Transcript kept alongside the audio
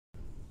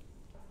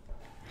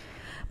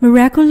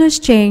Miraculous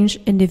change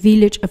in the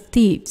village of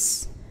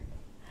Thieves.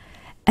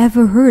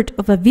 Ever heard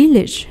of a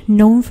village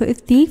known for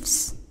its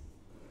thieves?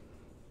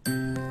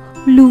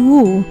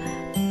 Luwu,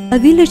 a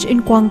village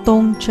in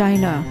Guangdong,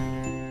 China,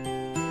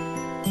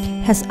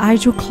 has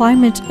ideal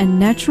climate and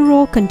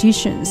natural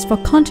conditions for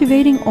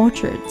cultivating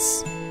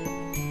orchards.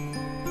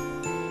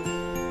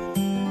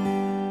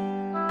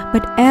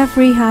 But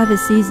every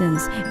harvest season,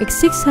 a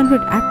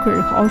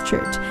 600-acre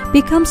orchard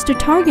becomes the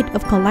target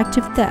of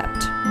collective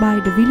theft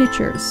by the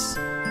villagers.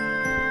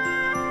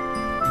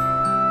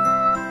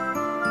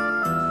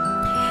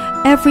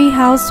 Every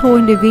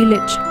household in the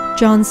village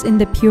joins in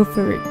the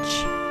pilferage,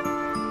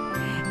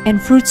 and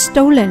fruits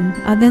stolen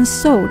are then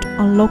sold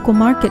on local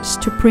markets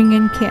to bring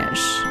in cash.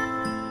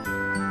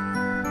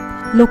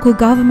 Local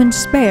government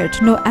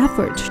spared no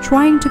effort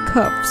trying to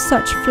curb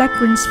such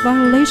flagrant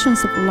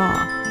violations of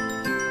law.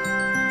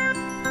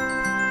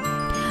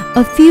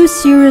 A few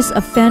serious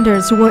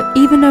offenders were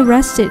even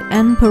arrested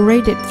and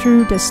paraded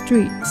through the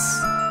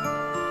streets.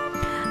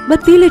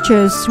 But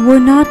villagers were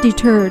not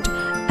deterred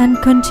and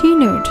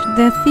continued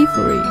their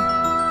thievery.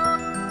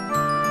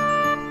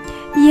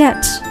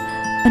 Yet,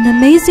 an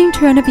amazing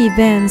turn of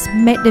events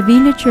made the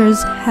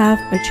villagers have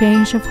a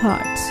change of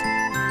heart.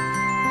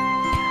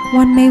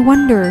 One may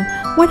wonder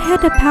what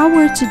had the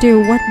power to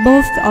do what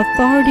both the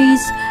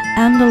authorities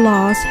and the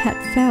laws had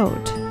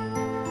failed.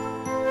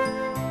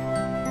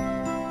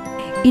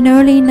 In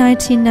early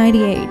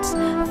 1998,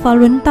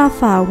 Falun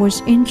Dafa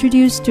was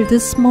introduced to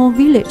this small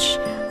village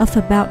of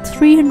about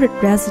 300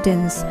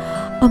 residents,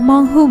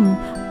 among whom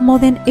more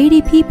than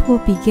 80 people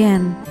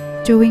began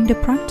doing the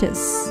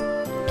practice.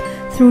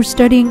 Through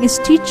studying its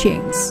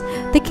teachings,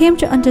 they came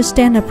to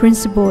understand a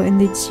principle in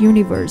its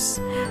universe: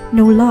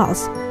 no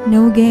loss,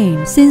 no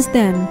gain. Since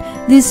then,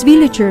 these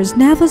villagers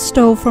never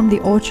stole from the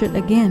orchard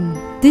again.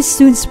 This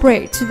soon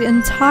spread to the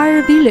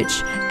entire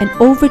village, and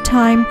over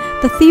time,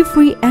 the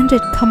thievery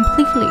ended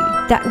completely.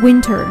 That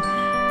winter,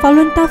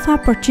 Falun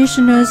Dafa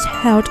practitioners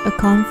held a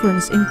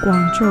conference in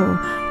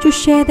Guangdong to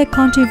share their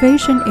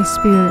cultivation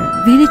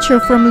experience.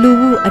 Villager from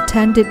Luwu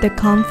attended the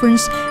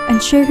conference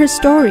and shared her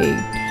story.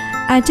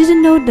 I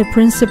didn't know the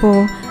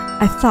principle.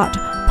 I thought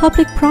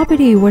public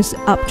property was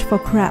up for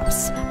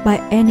grabs by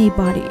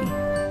anybody.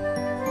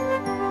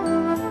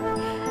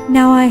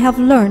 Now I have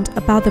learned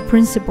about the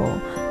principle.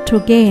 To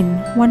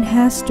gain, one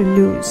has to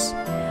lose.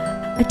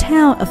 A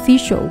town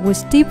official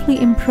was deeply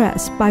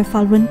impressed by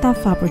Falun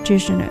Dafa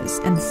practitioners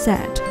and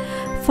said,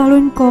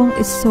 "Falun Gong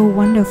is so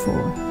wonderful.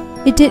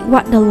 It did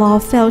what the law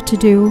failed to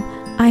do.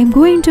 I am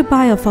going to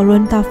buy a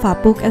Falun Dafa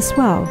book as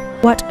well."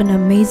 What an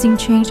amazing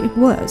change it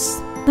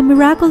was. The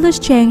miraculous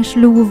change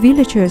Luwu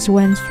villagers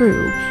went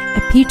through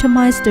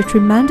epitomized the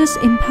tremendous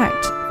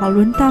impact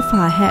Falun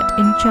Dafa had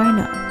in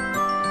China.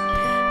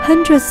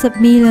 Hundreds of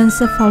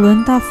millions of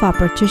Falun Dafa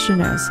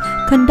practitioners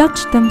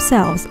conduct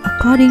themselves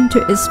according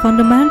to its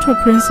fundamental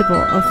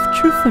principle of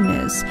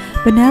truthfulness,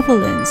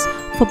 benevolence,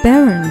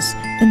 forbearance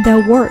in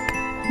their work,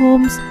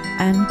 homes,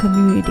 and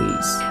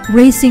communities,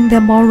 raising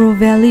their moral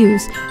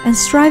values and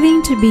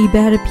striving to be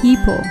better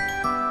people.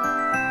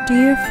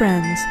 Dear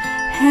friends,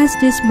 has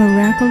this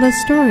miraculous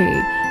story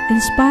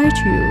inspired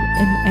you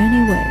in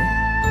any way?